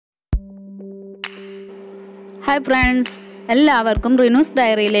Hi friends, എല്ലാവർക്കും റിനുസ്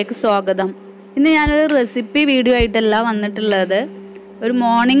ഡയറിയിലേക്ക് സ്വാഗതം. ഇന്ന് ഞാനൊരു റെസിപ്പി വീഡിയോ ആയിട്ടല്ല വന്നിട്ടുള്ളത്. ഒരു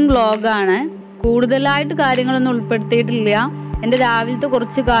മോർണിംഗ് വ്ലോഗാണ്. കൂടുതലായിട്ട് കാര്യങ്ങളൊന്നും ഉൾപ്പെടുത്തിയിട്ടില്ല. എൻ്റെ രാവിലത്തെ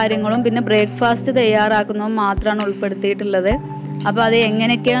കുറച്ച് കാര്യങ്ങളും പിന്നെ ബ്രേക്ക്ഫാസ്റ്റ് തയ്യാറാക്കുന്നതും മാത്രമാണ് ഉൾപ്പെടുത്തിയിട്ടുള്ളത്. അപ്പോൾ അത്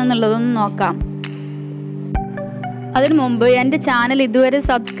എങ്ങനെയൊക്കെയാണെന്നുള്ളതൊന്ന് നോക്കാം. അതിനു മുമ്പ് എൻ്റെ ചാനൽ ഇതുവരെ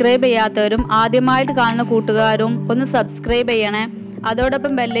സബ്സ്ക്രൈബ് ചെയ്യാത്തവരും ആദ്യമായിട്ട് കാണുന്ന കൂട്ടുകാരും ഒന്ന് സബ്സ്ക്രൈബ് ചെയ്യണേ.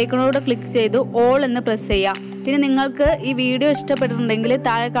 അതോടൊപ്പം ബെല്ലൈക്കണോട് ക്ലിക്ക് ചെയ്ത് ഓൾ എന്ന് പ്രസ് ചെയ്യാം. പിന്നെ നിങ്ങൾക്ക് ഈ വീഡിയോ ഇഷ്ടപ്പെട്ടിട്ടുണ്ടെങ്കിൽ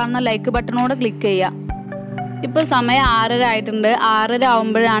താഴെ കാണുന്ന ലൈക്ക് ബട്ടണോട് ക്ലിക്ക് ചെയ്യാം. ഇപ്പോൾ സമയം 6:30 ആയിട്ടുണ്ട്. 6:30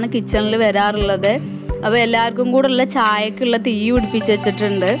 ആകുമ്പോഴാണ് കിച്ചണിൽ വരാറുള്ളത്. അപ്പോൾ എല്ലാവർക്കും കൂടെ ഉള്ള ചായക്കുള്ള തീ പിടിപ്പിച്ച്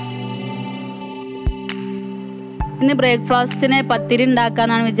വെച്ചിട്ടുണ്ട്. ഇന്ന് ബ്രേക്ക്ഫാസ്റ്റിന് പത്തിരി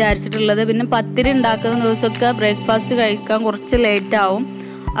ഉണ്ടാക്കാനാണ് വിചാരിച്ചിട്ടുള്ളത്. പിന്നെ പത്തിരി ഉണ്ടാക്കുന്ന ദിവസമൊക്കെ ബ്രേക്ക്ഫാസ്റ്റ് കഴിക്കാൻ കുറച്ച് ലേറ്റ് ആവും.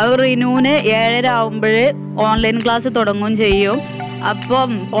 അത് റിനുവിന് 7:30 ആകുമ്പോൾ ഓൺലൈൻ ക്ലാസ് തുടങ്ങുകയും ചെയ്യും.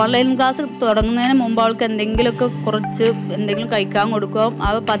 അപ്പം ഓൺലൈൻ ക്ലാസ് തുടങ്ങുന്നതിന് മുമ്പ് അവൾക്ക് എന്തെങ്കിലും കഴിക്കാൻ കൊടുക്കും.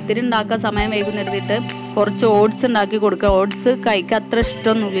 അത് പത്തിരി ഉണ്ടാക്കാൻ സമയം വൈകുന്ന എഴുതിയിട്ട് കുറച്ച് ഓട്സ് ഉണ്ടാക്കി കൊടുക്കുക. ഓട്സ് കഴിക്കാൻ അത്ര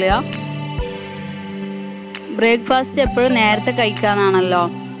ഇഷ്ടമൊന്നുമില്ല. ബ്രേക്ക്ഫാസ്റ്റ് എപ്പോഴും നേരത്തെ കഴിക്കാനാണല്ലോ.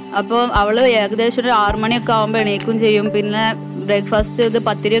 അപ്പോൾ അവൾ ഏകദേശം ഒരു 6 മണിയൊക്കെ ആകുമ്പോൾ എണീക്കും ചെയ്യും. പിന്നെ ബ്രേക്ക്ഫാസ്റ്റ് ഇത്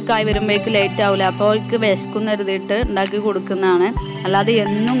പത്തിരിയൊക്കെ ആയി വരുമ്പോഴേക്ക് ലേറ്റ് ആവില്ല. അപ്പോൾ അവൾക്ക് വിശക്കുന്ന എഴുതിയിട്ട് ഉണ്ടാക്കി കൊടുക്കുന്നതാണ്. അല്ലാതെ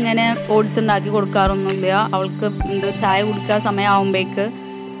എന്നും ഇങ്ങനെ ഓട്സ് ഉണ്ടാക്കി കൊടുക്കാറൊന്നുമില്ല. അവൾക്ക് ചായ കുടിക്കാൻ സമയമാകുമ്പോഴേക്ക്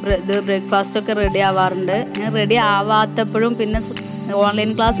ബ്രേക്ക്ഫാസ്റ്റൊക്കെ റെഡി ആവാറുണ്ട്. റെഡി ആവാത്തപ്പോഴും പിന്നെ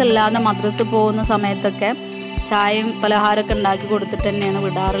ഓൺലൈൻ ക്ലാസ് അല്ലാതെ മദ്രസ പോകുന്ന സമയത്തൊക്കെ ചായയും പലഹാരമൊക്കെ ഉണ്ടാക്കി കൊടുത്തിട്ട് തന്നെയാണ്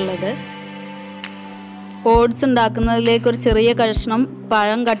വിടാറുള്ളത്. ഓട്സ് ഉണ്ടാക്കുന്നതിലേക്ക് ഒരു ചെറിയ കഷ്ണം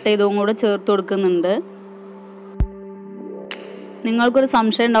പഴം കട്ട് ചെയ്തതും കൂടെ ചേർത്ത് കൊടുക്കുന്നുണ്ട്. നിങ്ങൾക്കൊരു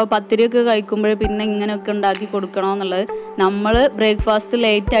സംശയം ഉണ്ടാവും, പത്തിരിയൊക്കെ കഴിക്കുമ്പോൾ പിന്നെ ഇങ്ങനെയൊക്കെ ഉണ്ടാക്കി കൊടുക്കണമെന്നുള്ളത്. നമ്മൾ ബ്രേക്ക്ഫാസ്റ്റ്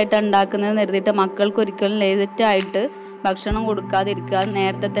ലേറ്റ് ആയിട്ട് ഉണ്ടാക്കുന്നതെന്ന് കരുതിയിട്ട് മക്കൾക്ക് ഒരിക്കലും ലേറ്റായിട്ട് ഭക്ഷണം കൊടുക്കാതിരിക്കുക.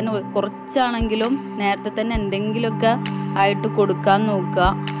 നേരത്തെ തന്നെ കുറച്ചാണെങ്കിലും നേരത്തെ തന്നെ എന്തെങ്കിലുമൊക്കെ ആയിട്ട് കൊടുക്കാൻ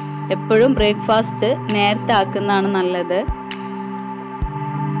നോക്കുക. എപ്പോഴും ബ്രേക്ക്ഫാസ്റ്റ് നേരത്തെ ആക്കുന്നതാണ് നല്ലത്.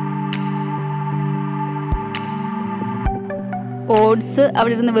 ഓട്സ്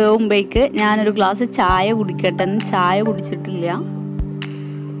അവിടെ ഇരുന്ന് വേവുമ്പോഴേക്ക് ഞാനൊരു ഗ്ലാസ് ചായ കുടിക്കട്ടെ. ചായ കുടിച്ചിട്ടില്ല.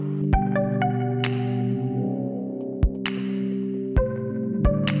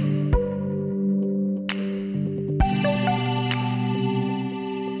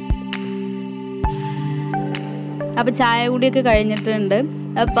 അപ്പോൾ ചായ കുടിയൊക്കെ കഴിഞ്ഞിട്ടുണ്ട്.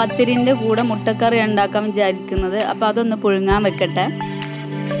 പത്തിരിൻ്റെ കൂടെ മുട്ടക്കറി ഉണ്ടാക്കാൻ വിചാരിക്കുന്നത്. അപ്പോൾ അതൊന്ന് പുഴുങ്ങാൻ വെക്കട്ടെ.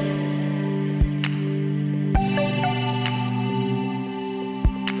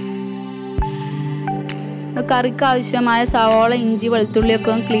 കറിക്ക് ആവശ്യമായ സവാള, ഇഞ്ചി, വെളുത്തുള്ളിയൊക്കെ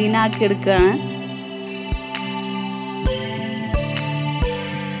ഒന്ന് ക്ലീൻ ആക്കി എടുക്കുകയാണ്.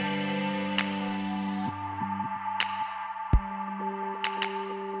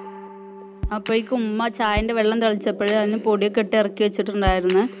 അപ്പോഴേക്കും ഉമ്മ ചായൻ്റെ വെള്ളം തിളച്ചപ്പോൾ അതിന് പൊടിയൊക്കെ ഇട്ട് ഇറക്കി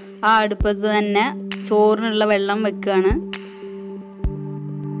വെച്ചിട്ടുണ്ടായിരുന്നു. ആ അടുപ്പത്ത് തന്നെ ചോറിനുള്ള വെള്ളം വെക്കുകയാണ്.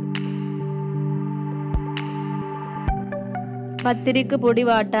 പത്തിരിക്ക് പൊടി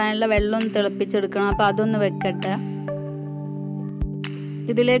വാട്ടാനുള്ള വെള്ളം ഒന്ന് തിളപ്പിച്ചെടുക്കണം. അപ്പോൾ അതൊന്ന് വെക്കട്ടെ.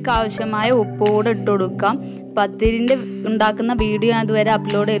 ഇതിലേക്ക് ആവശ്യമായ ഉപ്പ് കൂടെ ഇട്ട് കൊടുക്കാം. പത്തിരിൻ്റെ ഉണ്ടാക്കുന്ന വീഡിയോ ഞാൻ ഇതുവരെ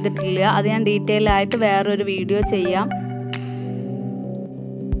അപ്ലോഡ് ചെയ്തിട്ടില്ല. അത് ഞാൻ ഡീറ്റെയിൽ ആയിട്ട് വേറൊരു വീഡിയോ ചെയ്യാം.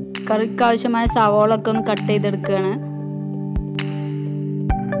 കറിക്ക് ആവശ്യമായ സവാളൊക്കെ ഒന്ന് കട്ട് ചെയ്തെടുക്കുകയാണ്.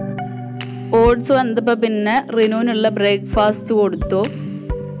 ഓട്സ് വന്നപ്പോൾ പിന്നെ റിനുവിനുള്ള ബ്രേക്ക്ഫാസ്റ്റ് കൊടുത്തു.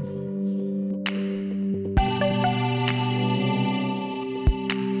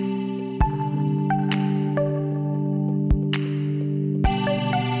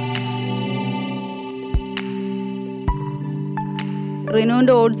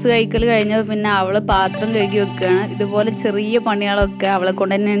 റിനുവിൻ്റെ ഓട്സ് കഴിക്കൽ കഴിഞ്ഞപ്പോൾ പിന്നെ അവൾ പാത്രം കഴുകി വെക്കുകയാണ്. ഇതുപോലെ ചെറിയ പണികളൊക്കെ അവളെ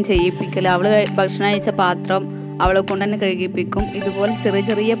കൊണ്ട് തന്നെയാണ് ചെയ്യിപ്പിക്കൽ. അവൾ ഭക്ഷണം കഴിച്ച പാത്രം അവളെ കൊണ്ട് തന്നെ കഴുകിപ്പിക്കും. ഇതുപോലെ ചെറിയ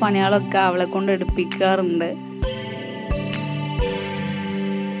ചെറിയ പണികളൊക്കെ അവളെ കൊണ്ട് എടുപ്പിക്കാറുണ്ട്.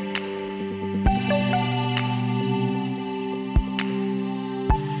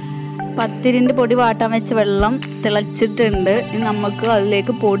 പത്തിരിൻ്റെ പൊടി വാട്ടാൻ വെച്ച വെള്ളം തിളച്ചിട്ടുണ്ട്. ഇനി നമുക്ക്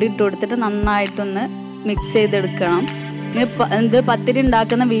അതിലേക്ക് പൊടി ഇട്ട് കൊടുത്തിട്ട് നന്നായിട്ടൊന്ന് മിക്സ് ചെയ്തെടുക്കണം. പത്തിരി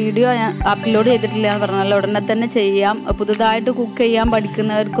ഉണ്ടാക്കുന്ന വീഡിയോ ഞാൻ അപ്ലോഡ് ചെയ്തിട്ടില്ല എന്ന് പറഞ്ഞാൽ ഉടനെ തന്നെ ചെയ്യാം. പുതുതായിട്ട് കുക്ക് ചെയ്യാൻ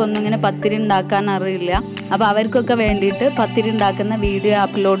പഠിക്കുന്നവർക്കൊന്നും ഇങ്ങനെ പത്തിരി ഉണ്ടാക്കാൻ അറിയില്ല. അപ്പോൾ അവർക്കൊക്കെ വേണ്ടിയിട്ട് പത്തിരി ഉണ്ടാക്കുന്ന വീഡിയോ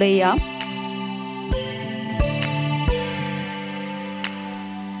അപ്ലോഡ് ചെയ്യാം.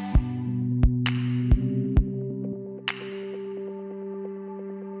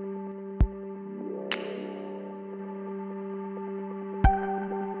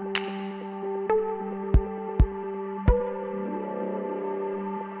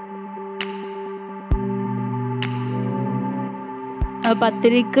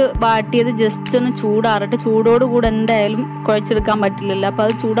 പത്തിരിക്ക് വാട്ടിയത് ജസ്റ്റ് ഒന്ന് ചൂടാറട്ടെ. ചൂടോടുകൂടെ എന്തായാലും കുഴച്ചെടുക്കാൻ പറ്റില്ലല്ലോ. അപ്പോൾ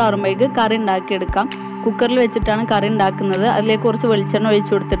അത് ചൂടാറുമ്പോഴേക്ക് കറി ഉണ്ടാക്കിയെടുക്കാം. കുക്കറിൽ വെച്ചിട്ടാണ് കറി ഉണ്ടാക്കുന്നത്. അതിലേക്ക് കുറച്ച് വെളിച്ചെണ്ണ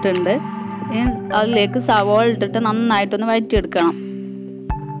ഒഴിച്ചു കൊടുത്തിട്ടുണ്ട്. ഇനി അതിലേക്ക് സവാള ഇട്ടിട്ട് നന്നായിട്ടൊന്ന് വഴറ്റിയെടുക്കണം.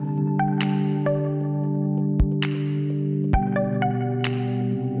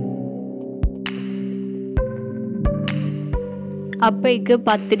 അപ്പോഴേക്ക്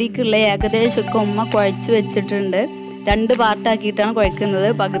പത്തിരിക്കുള്ള ഏകദേശമൊക്കെ ഉമ്മ കുഴച്ച് വെച്ചിട്ടുണ്ട്. 2 പാർട്ടാക്കിയിട്ടാണ് കുഴക്കുന്നത്.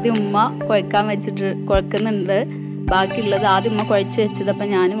 പകുതി ഉമ്മ കുഴക്കുന്നുണ്ട്, ബാക്കിയുള്ളത് ആദ്യം ഉമ്മ കുഴച്ച് വെച്ചത്. അപ്പം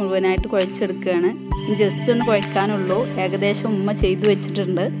ഞാൻ മുഴുവനായിട്ട് കുഴച്ചെടുക്കുകയാണ്. ജസ്റ്റ് ഒന്ന് കുഴക്കാനുള്ളൂ. ഏകദേശം ഉമ്മ ചെയ്തു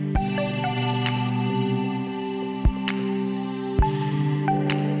വെച്ചിട്ടുണ്ട്.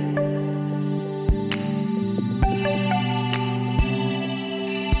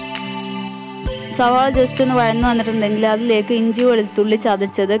 സവാള ജസ്റ്റ് ഒന്ന് വഴന്നു വന്നിട്ടുണ്ടെങ്കിൽ അതിലേക്ക് ഇഞ്ചി വെളുത്തുള്ളി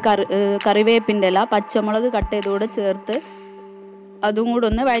ചതച്ചത്, കറിവേപ്പിൻ്റെ ഇല, പച്ചമുളക് കട്ട് ചെയ്തുകൂടെ ചേർത്ത് അതും കൂടെ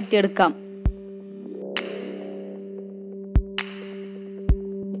ഒന്ന് വഴറ്റിയെടുക്കാം.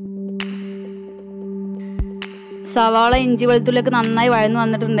 സവാള ഇഞ്ചി വെളുത്തുള്ളിയൊക്കെ നന്നായി വഴന്നു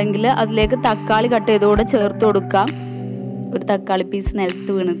വന്നിട്ടുണ്ടെങ്കിൽ അതിലേക്ക് തക്കാളി കട്ട് ചെയ്തുകൂടെ ചേർത്ത് കൊടുക്കാം. ഒരു തക്കാളി പീസ്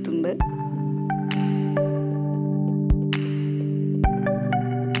നിലത്ത് വീണിട്ടുണ്ട്.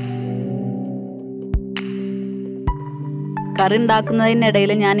 കറി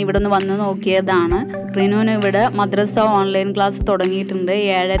ഉണ്ടാക്കുന്നതിനിടയിൽ ഞാൻ ഇവിടെ ഒന്ന് വന്ന് നോക്കിയതാണ്. റിനുവിന് ഇവിടെ മദ്രസ ഓൺലൈൻ ക്ലാസ് തുടങ്ങിയിട്ടുണ്ട്.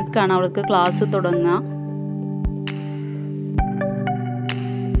 7:30 അവൾക്ക് ക്ലാസ് തുടങ്ങുക.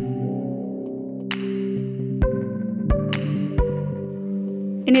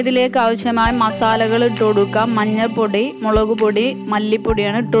 ഇനി ഇതിലേക്ക് ആവശ്യമായ മസാലകൾ ഇട്ട് കൊടുക്കാം. മഞ്ഞൾപ്പൊടി, മുളക് പൊടി,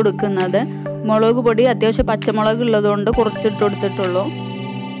 മല്ലിപ്പൊടിയാണ് ഇട്ട് കൊടുക്കുന്നത്. മുളക് പൊടി അത്യാവശ്യം പച്ചമുളക് ഉള്ളതുകൊണ്ട് കുറച്ചിട്ട് കൊടുത്തിട്ടുള്ളൂ.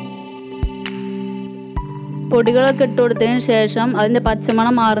 പൊടികളൊക്കെ ഇട്ട് കൊടുത്തതിന് ശേഷം അതിൻ്റെ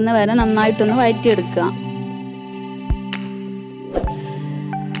പച്ചമണം മാറുന്ന വരെ നന്നായിട്ടൊന്ന് വഴറ്റിയെടുക്കുക.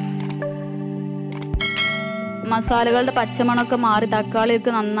 മസാലകളുടെ പച്ചമണമൊക്കെ മാറി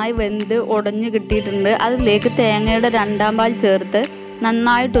തക്കാളിയൊക്കെ നന്നായി വെന്ത് ഉടഞ്ഞ് കിട്ടിയിട്ടുണ്ട്. അതിലേക്ക് തേങ്ങയുടെ 2ാം പാൽ ചേർത്ത്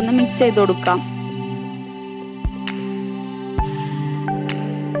നന്നായിട്ടൊന്ന് മിക്സ് ചെയ്ത് കൊടുക്കാം.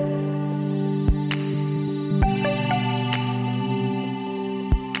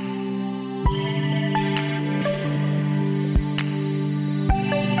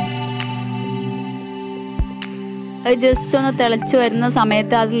 അത് ജസ്റ്റ് ഒന്ന് തിളച്ച് വരുന്ന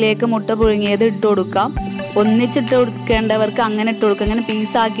സമയത്ത് അതിലേക്ക് മുട്ട പുഴുങ്ങിയത് ഇട്ട് കൊടുക്കാം. ഒന്നിച്ചിട്ട് കൊടുക്കേണ്ടവർക്ക് അങ്ങനെ ഇട്ട് കൊടുക്കാം. അങ്ങനെ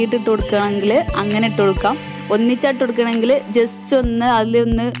പീസാക്കിയിട്ട് ഇട്ട് കൊടുക്കുകയാണെങ്കിൽ അങ്ങനെ ഇട്ട് കൊടുക്കാം. ഒന്നിച്ചിട്ട് കൊടുക്കണമെങ്കിൽ ജസ്റ്റ് ഒന്ന്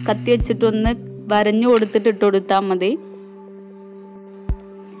അതിലൊന്ന് കത്തി വെച്ചിട്ടൊന്ന് വരഞ്ഞു കൊടുത്തിട്ട് ഇട്ട് കൊടുത്താൽ മതി.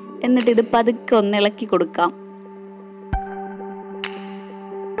 എന്നിട്ട് ഇത് പതുക്കെ ഒന്ന് ഇളക്കി കൊടുക്കാം.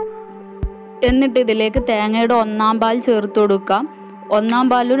 എന്നിട്ട് ഇതിലേക്ക് തേങ്ങയുടെ 1ാം പാൽ ചേർത്ത് കൊടുക്കാം. 1ാം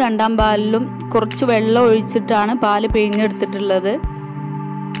പാലിലും 2ാം പാലിലും കുറച്ച് വെള്ളം ഒഴിച്ചിട്ടാണ് പാല് പിഴിഞ്ഞെടുത്തിട്ടുള്ളത്.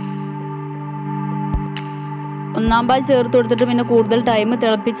 1ാം പാൽ ചേർത്ത് കൊടുത്തിട്ട് പിന്നെ കൂടുതൽ ടൈം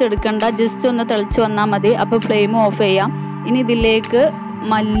തിളപ്പിച്ചെടുക്കണ്ട. ജസ്റ്റ് ഒന്ന് തിളച്ച് വന്നാൽ മതി. അപ്പോൾ ഫ്ലെയിം ഓഫ് ചെയ്യാം. ഇനി ഇതിലേക്ക്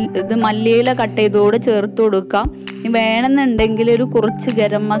മല്ലിയില കട്ട് ചെയ്തുകൂടെ ചേർത്ത് കൊടുക്കാം. ഇനി വേണമെന്നുണ്ടെങ്കിൽ ഒരു കുറച്ച്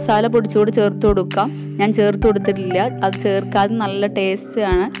ഗരം മസാല പൊടിച്ചുകൂടെ ചേർത്ത് കൊടുക്കാം. ഞാൻ ചേർത്ത് കൊടുത്തിട്ടില്ല. അത് ചേർക്കാതെ നല്ല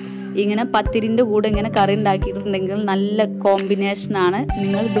ടേസ്റ്റാണ്. ഇങ്ങനെ പത്തിരിൻ്റെ കൂടെ ഇങ്ങനെ കറി ഉണ്ടാക്കിയിട്ടുണ്ടെങ്കിൽ നല്ല കോമ്പിനേഷനാണ്.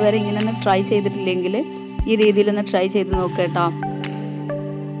 നിങ്ങൾ ഇതുവരെ ഇങ്ങനെ ഒന്ന് ട്രൈ ചെയ്തിട്ടില്ലെങ്കിൽ ഈ രീതിയിലൊന്ന് ട്രൈ ചെയ്ത് നോക്കുക കേട്ടോ.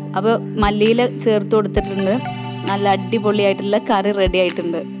 അപ്പോൾ മല്ലിയില ചേർത്ത് കൊടുത്തിട്ടുണ്ട്. നല്ല അടിപൊളിയായിട്ടുള്ള കറി റെഡി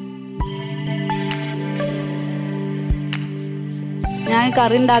ആയിട്ടുണ്ട്. ഞാൻ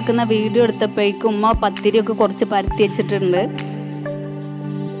കറി ഉണ്ടാക്കുന്ന വീഡിയോ എടുത്തപ്പോഴേക്കും ഉമ്മ പത്തിരിയൊക്കെ കുറച്ച് പരത്തി വെച്ചിട്ടുണ്ട്.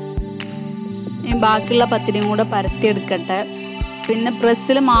 ഇനി ബാക്കിയുള്ള പത്തിരിയും കൂടെ പരത്തി എടുക്കട്ടെ. പിന്നെ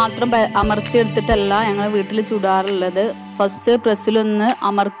പ്രസ്സിൽ മാത്രം അമർത്തിയെടുത്തിട്ടല്ല ഞങ്ങൾ വീട്ടിൽ ചുടാറുള്ളത്. ഫസ്റ്റ് പ്രസ്സിലൊന്ന്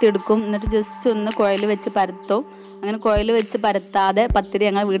അമർത്തിയെടുക്കും, എന്നിട്ട് ജസ്റ്റ് ഒന്ന് കുഴൽ വെച്ച് പരത്തും. അങ്ങനെ കുഴൽ വെച്ച് പരത്താതെ പത്തിരി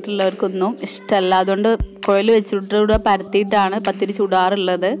ഞങ്ങൾ വീട്ടിലുള്ളവർക്കൊന്നും ഇഷ്ടമല്ല. അതുകൊണ്ട് കുഴൽ വെച്ചിട്ട് പരത്തിയിട്ടാണ് പത്തിരി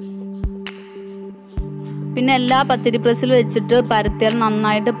ചുടാറുള്ളത്. പിന്നെ എല്ലാ പത്തിരി പ്രസ്സിൽ വെച്ചിട്ട് പരത്തിയാൽ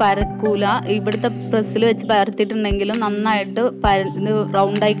നന്നായിട്ട് പരക്കൂല. ഇവിടുത്തെ പ്രസ്സിൽ വെച്ച് പരത്തിയിട്ടുണ്ടെങ്കിലും നന്നായിട്ട്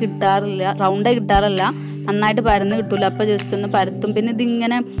റൗണ്ടായി കിട്ടാറില്ല, നന്നായിട്ട് പരന്ന് കിട്ടൂല. അപ്പോൾ ജസ്റ്റ് ഒന്ന് പരത്തും. പിന്നെ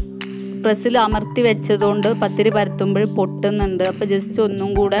ഇതിങ്ങനെ പ്രസ്സിൽ അമർത്തി വെച്ചതുകൊണ്ട് പത്തിരി പരത്തുമ്പോൾ പൊട്ടുന്നുണ്ട്. അപ്പോൾ ജസ്റ്റ്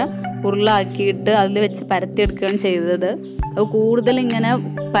ഒന്നും കൂടെ ഉരുളാക്കിയിട്ട് അതിൽ വെച്ച് പരത്തിയെടുക്കുകയാണ് ചെയ്തത്. അപ്പോൾ കൂടുതൽ ഇങ്ങനെ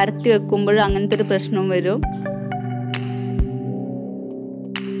പരത്തി വെക്കുമ്പോൾ അങ്ങനത്തെ ഒരു പ്രശ്നം വരും.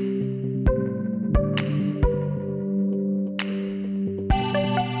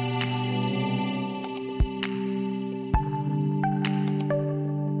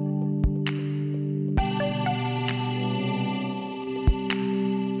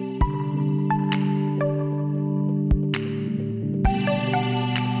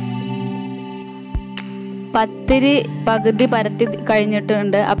 പത്തിരി പകുതി പരത്തി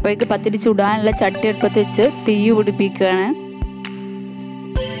കഴിഞ്ഞിട്ടുണ്ട്. അപ്പോഴേക്ക് പത്തിരി ചുടാനുള്ള ചട്ടി അടുപ്പത്ത് വെച്ച് തീ പിടിപ്പിക്കുകയാണ്.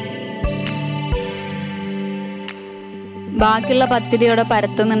 ബാക്കിയുള്ള പത്തിരി അവിടെ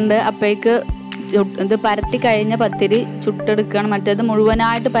പരത്തുന്നുണ്ട്. അപ്പോഴേക്ക് ഇത് പരത്തി കഴിഞ്ഞ പത്തിരി ചുട്ടെടുക്കുകയാണ്. മറ്റേത്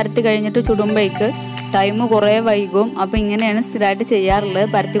മുഴുവനായിട്ട് പരത്തി കഴിഞ്ഞിട്ട് ചുടുമ്പോഴേക്ക് ടൈം കുറേ വൈകും. അപ്പോൾ ഇങ്ങനെയാണ് സ്ഥിരമായിട്ട്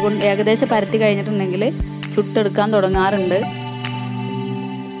ചെയ്യാറുള്ളത്. ഏകദേശം പരത്തി കഴിഞ്ഞിട്ടുണ്ടെങ്കിൽ ചുട്ടെടുക്കാൻ തുടങ്ങാറുണ്ട്.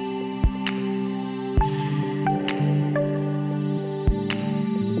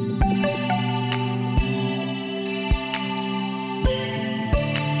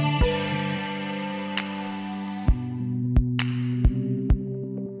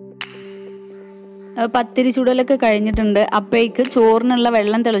 പത്തിരി ചുടലൊക്കെ കഴിഞ്ഞിട്ടുണ്ട്. അപ്പോഴേക്ക് ചോറിനുള്ള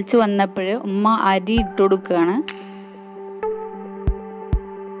വെള്ളം തിളച്ച് വന്നപ്പോൾ ഉമ്മ അരി ഇട്ട് കൊടുക്കുകയാണ്.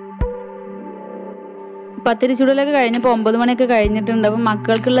 പത്തിരി ചുടലൊക്കെ കഴിഞ്ഞപ്പോൾ 9 മണിയൊക്കെ കഴിഞ്ഞിട്ടുണ്ട്. അപ്പം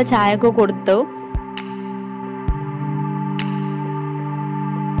മക്കൾക്കുള്ള ചായയൊക്കെ കൊടുത്തു.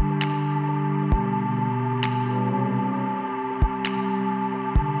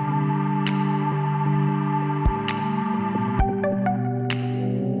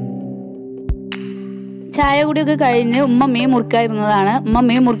 ചായ കൂടിയൊക്കെ കഴിഞ്ഞ് ഉമ്മ മീൻ മുറുക്കായിരുന്നതാണ്. ഉമ്മ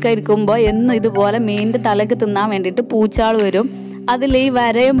മീൻ മുറുക്കായിരിക്കുമ്പോൾ എന്നും ഇതുപോലെ മീനിൻ്റെ തലക്ക് തിന്നാൻ വേണ്ടിയിട്ട് പൂച്ചാൾ വരും. അതിൽ ഈ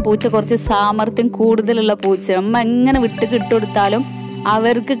വരയും പൂച്ച കുറച്ച് സാമർത്ഥ്യം കൂടുതലുള്ള പൂച്ച. ഉമ്മ എങ്ങനെ ഇട്ടുകൊടുത്താലും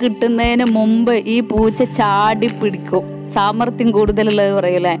അവർക്ക് കിട്ടുന്നതിന് മുമ്പ് ഈ പൂച്ച ചാടി പിടിക്കും. സാമർത്ഥ്യം കൂടുതലുള്ളത്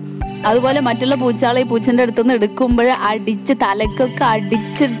പറയൂലേ, അതുപോലെ മറ്റുള്ള പൂച്ചാളെ ഈ പൂച്ചൻ്റെ അടുത്തുനിന്ന് എടുക്കുമ്പോൾ അടിച്ച് തലക്കൊക്കെ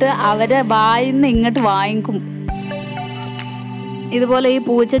അടിച്ചിട്ട് അവരെ വായിന്ന് ഇങ്ങോട്ട് വാങ്ങിക്കും. ഇതുപോലെ ഈ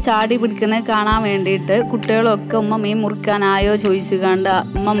പൂച്ച ചാടി പിടിക്കുന്നത് കാണാൻ വേണ്ടിയിട്ട് കുട്ടികളൊക്കെ ഉമ്മ മീൻ മുറിക്കാനായോ ചോദിച്ചു കണ്ട്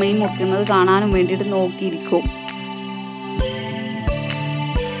ഉമ്മ മീൻ മുറിക്കുന്നത് കാണാനും വേണ്ടിയിട്ട് നോക്കിയിരിക്കും.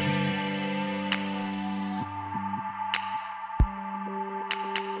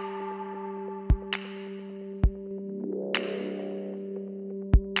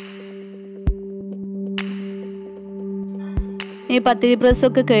 ഈ പത്തിരി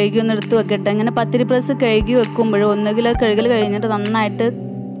പ്രസ്സൊക്കെ കഴുകി ഒന്ന് എടുത്ത് വെക്കട്ടെ. ഇങ്ങനെ പത്തിരി പ്രസ് കഴുകി വെക്കുമ്പോൾ ഒന്നുകിൽ കഴുകൽ കഴിഞ്ഞിട്ട് നന്നായിട്ട്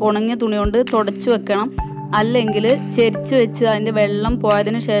ഉണങ്ങിയ തുണി കൊണ്ട് തുടച്ച് വെക്കണം. അല്ലെങ്കിൽ ചെരിച്ച് വെച്ച് അതിൻ്റെ വെള്ളം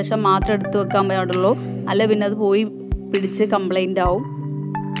പോയതിന് ശേഷം മാത്രം എടുത്ത് വെക്കാൻ പാടുള്ളൂ. അല്ല പിന്നെ അത് പോയി പിടിച്ച് കംപ്ലൈൻ്റ് ആവും.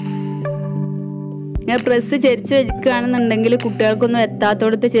 ഇങ്ങനെ പ്രസ് ചെരിച്ച് വെക്കുകയാണെന്നുണ്ടെങ്കിൽ കുട്ടികൾക്കൊന്നും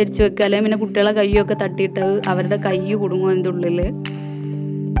എത്താത്തോടത്ത് ചെരിച്ച് വെക്കുക. അല്ലെങ്കിൽ പിന്നെ കുട്ടികളെ കയ്യൊക്കെ തട്ടിയിട്ട് അവരുടെ കൈ കുടുങ്ങും അതിൻ്റെ ഉള്ളിൽ.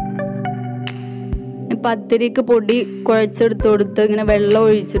 പത്തിരിക്ക് പൊടി കുഴച്ചെടുത്ത് കൊടുത്ത് ഇങ്ങനെ വെള്ളം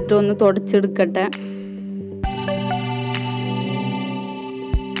ഒഴിച്ചിട്ട് ഒന്ന് തുടച്ചെടുക്കട്ടെ.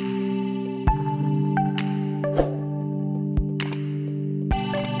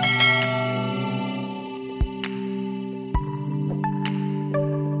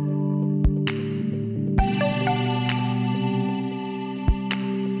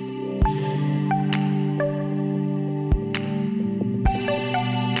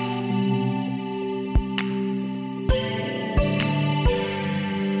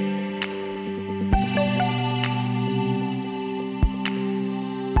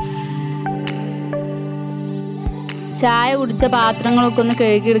 ചായ കുടിച്ച പാത്രങ്ങളൊക്കെ ഒന്ന്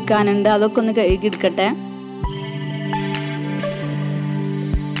കഴുകിയെടുക്കാനുണ്ട്. അതൊക്കെ ഒന്ന് കഴുകിയെടുക്കട്ടെ.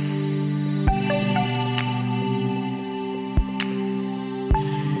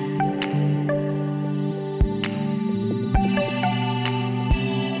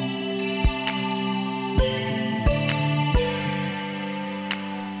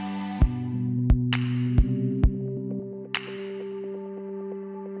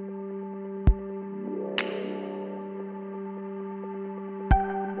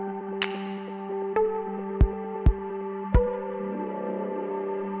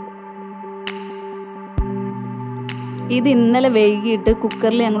 ഇത് ഇന്നലെ വൈകിട്ട്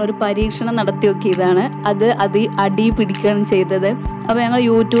കുക്കറിൽ ഞങ്ങളൊരു പരീക്ഷണം നടത്തി നോക്കിയതാണ്. അത് അടി പിടിക്കുകയാണ് ചെയ്തത്. അപ്പോൾ ഞങ്ങൾ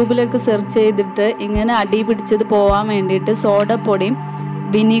യൂട്യൂബിലൊക്കെ സെർച്ച് ചെയ്തിട്ട് ഇങ്ങനെ അടി പിടിച്ചത് പോകാൻ വേണ്ടിയിട്ട് സോഡപ്പൊടിയും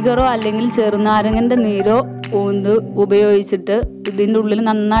വിനീഗറോ അല്ലെങ്കിൽ ചെറുനാരങ്ങൻ്റെ നീരോ ഉപയോഗിച്ചിട്ട് ഇതിൻ്റെ ഉള്ളിൽ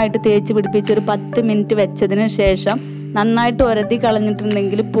നന്നായിട്ട് തേച്ച് പിടിപ്പിച്ചൊരു 10 മിനിറ്റ് വെച്ചതിന് ശേഷം നന്നായിട്ട് ഉരതി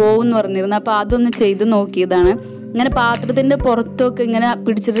കളഞ്ഞിട്ടുണ്ടെങ്കിൽ പോകുമെന്ന് പറഞ്ഞിരുന്നു. അപ്പോൾ അതൊന്ന് ചെയ്ത് നോക്കിയതാണ്. ഇങ്ങനെ പാത്രത്തിൻ്റെ പുറത്തൊക്കെ ഇങ്ങനെ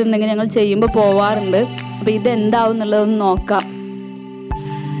പിടിച്ചിട്ടുണ്ടെങ്കിൽ ഞങ്ങൾ ചെയ്യുമ്പോൾ പോവാറുണ്ട്. അപ്പോൾ ഇതെന്താവും എന്നുള്ളതൊന്ന് നോക്കാം.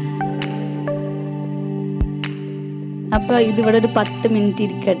 അപ്പോൾ ഇതിവിടെ ഒരു 10 മിനിറ്റ്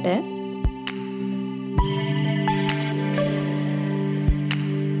ഇരിക്കട്ടെ.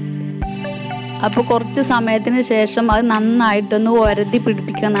 അപ്പോൾ കുറച്ച് സമയത്തിന് ശേഷം അത് നന്നായിട്ടൊന്ന് ഉരതി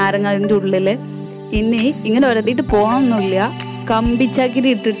പിടിപ്പിക്കുക നാരങ്ങ അതിൻ്റെ ഉള്ളിൽ. ഇനി ഇങ്ങനെ ഉരതിയിട്ട് പോകണമെന്നില്ല, കമ്പിച്ചകിരി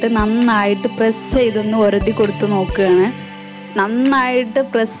ഇട്ടിട്ട് നന്നായിട്ട് പ്രസ് ചെയ്തൊന്ന് ഉരതി കൊടുത്ത് നോക്കുകയാണ്. നന്നായിട്ട്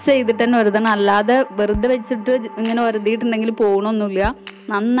പ്രസ് ചെയ്തിട്ട് തന്നെ ഒരതണം, അല്ലാതെ വെറുതെ വെച്ചിട്ട് ഇങ്ങനെ ഒരതിയിട്ടുണ്ടെങ്കിൽ പോകണമൊന്നുമില്ല.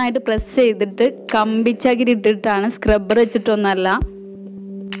 നന്നായിട്ട് പ്രസ് ചെയ്തിട്ട് കമ്പിച്ചകിരി ഇട്ടിട്ടാണ്, സ്ക്രബ്ബർ വെച്ചിട്ടൊന്നുമല്ല.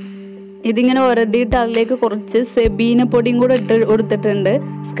 ഇതിങ്ങനെ ഒരതിയിട്ട് അതിലേക്ക് കുറച്ച് സെബീന പൊടിയും കൂടെ ഇട്ട് കൊടുത്തിട്ടുണ്ട്.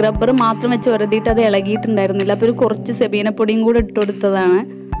 സ്ക്രബ്ബർ മാത്രം വെച്ച് ഒരതിയിട്ട് അത് ഇളകിയിട്ടുണ്ടായിരുന്നില്ല, അപ്പോൾ ഒരു കുറച്ച് സെബീന പൊടിയും കൂടെ ഇട്ട് കൊടുത്തതാണ്.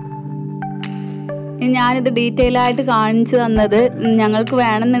 ഞാനിത് ഡീറ്റെയിൽ ആയിട്ട് കാണിച്ചു തന്നത് ഞങ്ങൾക്ക്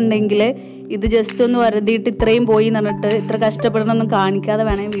വേണമെന്നുണ്ടെങ്കിൽ ഇത് ജസ്റ്റ് ഒന്ന് വരുതിയിട്ട് ഇത്രയും പോയി എന്ന് പറഞ്ഞിട്ട് ഇത്ര കഷ്ടപ്പെടണമെന്നും കാണിക്കാതെ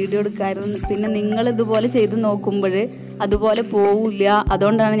വേണമെങ്കിൽ വീഡിയോ എടുക്കാമായിരുന്നു. പിന്നെ നിങ്ങൾ ഇതുപോലെ ചെയ്ത് നോക്കുമ്പോൾ അതുപോലെ പോവില്ല.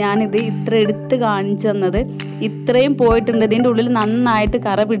 അതുകൊണ്ടാണ് ഞാനിത് ഇത്ര എടുത്ത് കാണിച്ചു തന്നത്. ഇത്രയും പോയിട്ടുണ്ട്. ഇതിൻ്റെ ഉള്ളിൽ നന്നായിട്ട്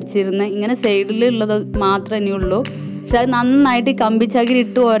കറ പിടിച്ചിരുന്ന്, ഇങ്ങനെ സൈഡിലുള്ളത് മാത്രമേ ഉള്ളൂ. പക്ഷെ അത് നന്നായിട്ട് കമ്പിച്ചകിരി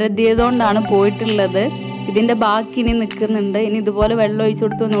ഇട്ട് ഒരതിയതുകൊണ്ടാണ് പോയിട്ടുള്ളത്. ഇതിൻ്റെ ബാക്കി ഇനി നിൽക്കുന്നുണ്ട്. ഇനി ഇതുപോലെ വെള്ളം ഒഴിച്ചു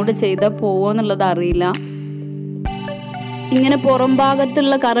കൊടുത്ത് ഒന്നുകൂടെ ചെയ്താൽ പോവോ എന്നുള്ളത് അറിയില്ല. ഇങ്ങനെ പുറം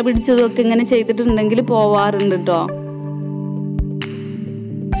ഭാഗത്തുള്ള കറ പിടിച്ചതൊക്കെ ഇങ്ങനെ ചെയ്തിട്ടുണ്ടെങ്കിൽ പോവാറുണ്ട് കേട്ടോ.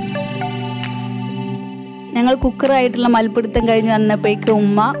 ഞങ്ങൾ കുക്കറായിട്ടുള്ള മൽപ്പിടുത്തം കഴിഞ്ഞ് വന്നപ്പോഴേക്ക്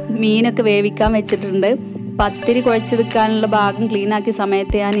ഉമ്മ മീനൊക്കെ വേവിക്കാൻ വെച്ചിട്ടുണ്ട്. പത്തിരി കുഴച്ചെടുക്കാനുള്ള ഭാഗം ക്ലീൻ ആക്കിയ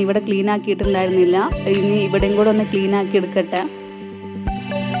സമയത്ത് ഞാൻ ഇവിടെ ക്ലീൻ ആക്കിയിട്ടുണ്ടായിരുന്നില്ല. ഇനി ഇവിടെയും കൂടെ ഒന്ന് ക്ലീൻ ആക്കി എടുക്കട്ടെ.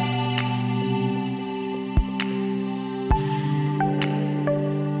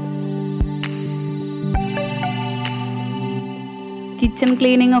 കിച്ചൺ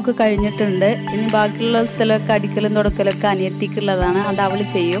ക്ലീനിങ് ഒക്കെ കഴിഞ്ഞിട്ടുണ്ട്. ഇനി ബാക്കിയുള്ള സ്ഥലമൊക്കെ അടിക്കലും തുടക്കലൊക്കെ അനിയത്തിക്കുള്ളതാണ്, അത് അവൾ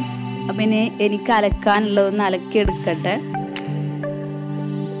ചെയ്യും. അപ്പം ഇനി എനിക്ക് അലക്കാനുള്ളതൊന്ന് അലക്കിയെടുക്കട്ടെ.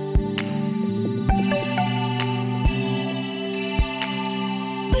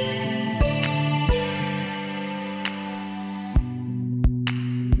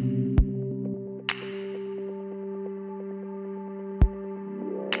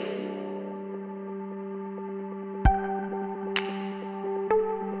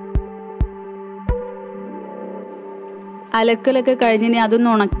 അലക്കലൊക്കെ കഴിഞ്ഞ് അതൊന്ന്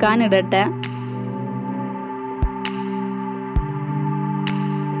ഉണക്കാനിടട്ടെ.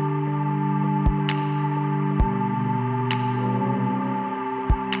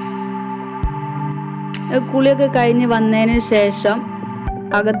 കുളിയൊക്കെ കഴിഞ്ഞ് വന്നതിന് ശേഷം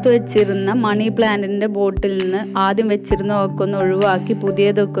അകത്ത് വെച്ചിരുന്ന മണി പ്ലാന്റിൻ്റെ ബോട്ടിൽ നിന്ന് ആദ്യം വെച്ചിരുന്നതൊക്കെ ഒന്ന് ഒഴിവാക്കി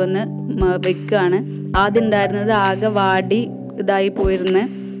പുതിയതൊക്കെ ഒന്ന് വെക്കുകയാണ്. ആദ്യം ഉണ്ടായിരുന്നത് ആകെ വാടി ഇതായി പോയിരുന്നു.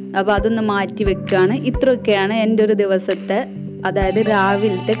 അപ്പോൾ അതൊന്ന് മാറ്റി വെക്കുകയാണ്. ഇത്രയൊക്കെയാണ് എൻ്റെ ഒരു ദിവസത്തെ, അതായത്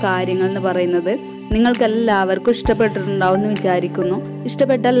രാവിലത്തെ കാര്യങ്ങൾ എന്ന് പറയുന്നത്. നിങ്ങൾക്കെല്ലാവർക്കും ഇഷ്ടപ്പെട്ടിട്ടുണ്ടാവും എന്ന് വിചാരിക്കുന്നു.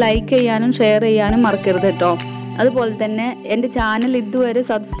 ഇഷ്ടപ്പെട്ടാൽ ലൈക്ക് ചെയ്യാനും ഷെയർ ചെയ്യാനും മറക്കരുത് കേട്ടോ. അതുപോലെ തന്നെ എൻ്റെ ചാനൽ ഇതുവരെ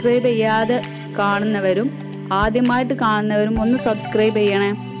സബ്സ്ക്രൈബ് ചെയ്യാതെ കാണുന്നവരും ആദ്യമായിട്ട് കാണുന്നവരും ഒന്ന് സബ്സ്ക്രൈബ്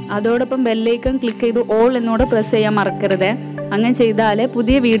ചെയ്യണേ. അതോടൊപ്പം ബെല്ലൈക്കൺ ക്ലിക്ക് ചെയ്ത് ഓൾ എന്നൂടെ പ്രസ് ചെയ്യാൻ മറക്കരുത്. അങ്ങനെ ചെയ്താലേ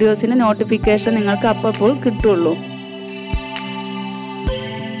പുതിയ വീഡിയോസിൻ്റെ നോട്ടിഫിക്കേഷൻ നിങ്ങൾക്ക് അപ്പോൾ കിട്ടുള്ളൂ.